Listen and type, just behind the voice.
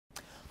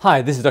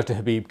Hi, this is Dr.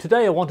 Habib.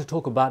 Today I want to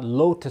talk about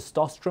low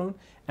testosterone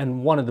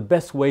and one of the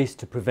best ways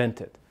to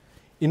prevent it.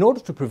 In order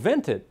to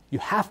prevent it, you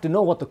have to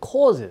know what the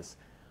cause is.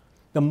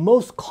 The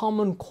most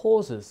common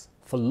causes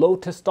for low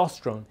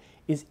testosterone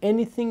is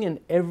anything and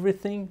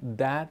everything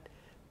that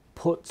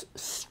puts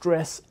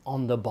stress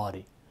on the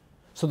body.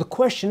 So the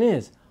question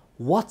is,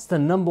 what's the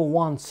number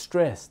one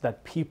stress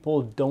that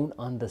people don't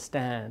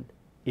understand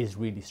is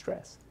really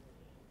stress?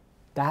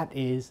 That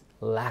is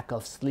lack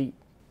of sleep.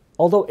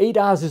 Although 8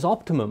 hours is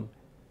optimum,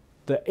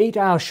 the 8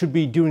 hours should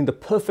be during the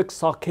perfect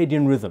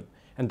circadian rhythm,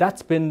 and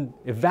that's been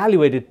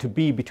evaluated to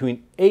be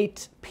between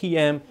 8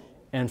 p.m.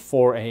 and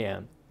 4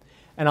 a.m.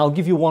 And I'll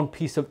give you one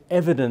piece of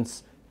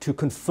evidence to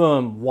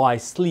confirm why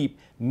sleep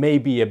may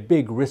be a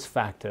big risk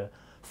factor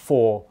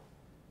for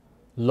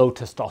low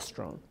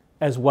testosterone,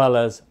 as well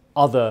as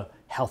other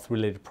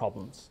health-related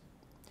problems.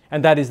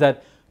 And that is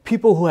that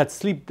people who had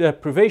sleep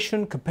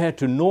deprivation compared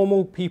to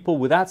normal people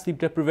without sleep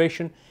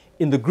deprivation,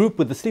 in the group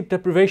with the sleep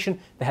deprivation,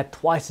 they had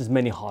twice as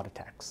many heart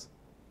attacks.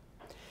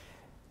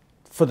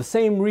 For the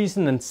same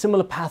reason and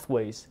similar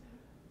pathways,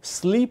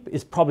 sleep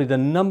is probably the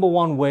number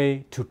one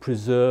way to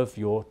preserve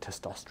your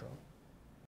testosterone.